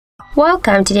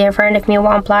Welcome, today in front of me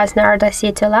OnePlus Nord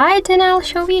CE Lite, and I'll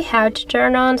show you how to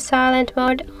turn on silent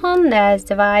mode on this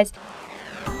device.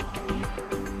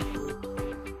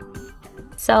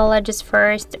 So let's just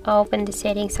first open the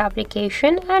settings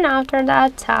application, and after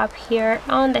that tap here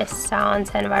on the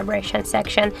sounds and vibration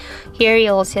section. Here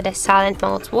you'll see the silent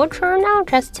mode switcher. Now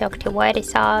just to activate the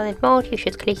silent mode, you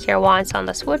should click here once on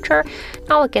the switcher.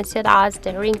 Now we can see that the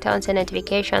ringtones and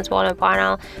notifications volume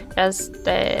panel, just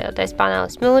this panel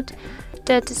is muted.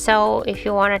 So if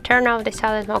you want to turn off the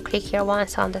silent mode, click here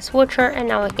once on the switcher, and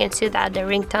now we can see that the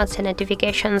ringtones and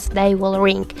notifications, they will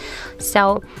ring.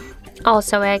 So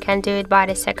also I can do it by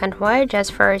the second way.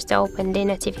 Just first open the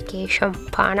notification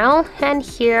panel, and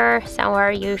here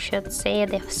somewhere you should see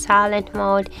the silent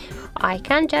mode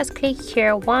icon. Just click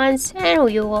here once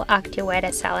and you will activate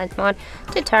a silent mode.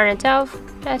 To turn it off,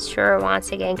 just sure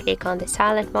once again click on the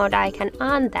silent mode icon,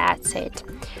 and that's it.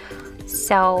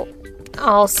 So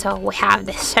also we have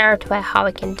the third way how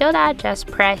we can do that. Just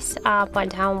press up or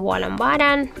down volume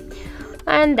button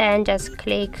and then just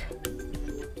click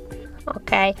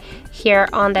here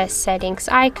on the settings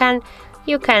icon.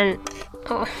 You can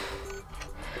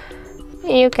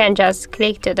just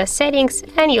click to the settings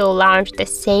and you'll launch the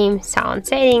same sound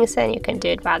settings, and you can do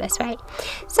it by this way.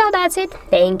 So that's it.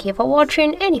 Thank you for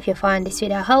watching, and if you find this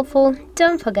video helpful,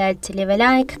 don't forget to leave a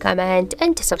like, comment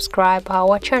and to subscribe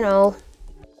our channel.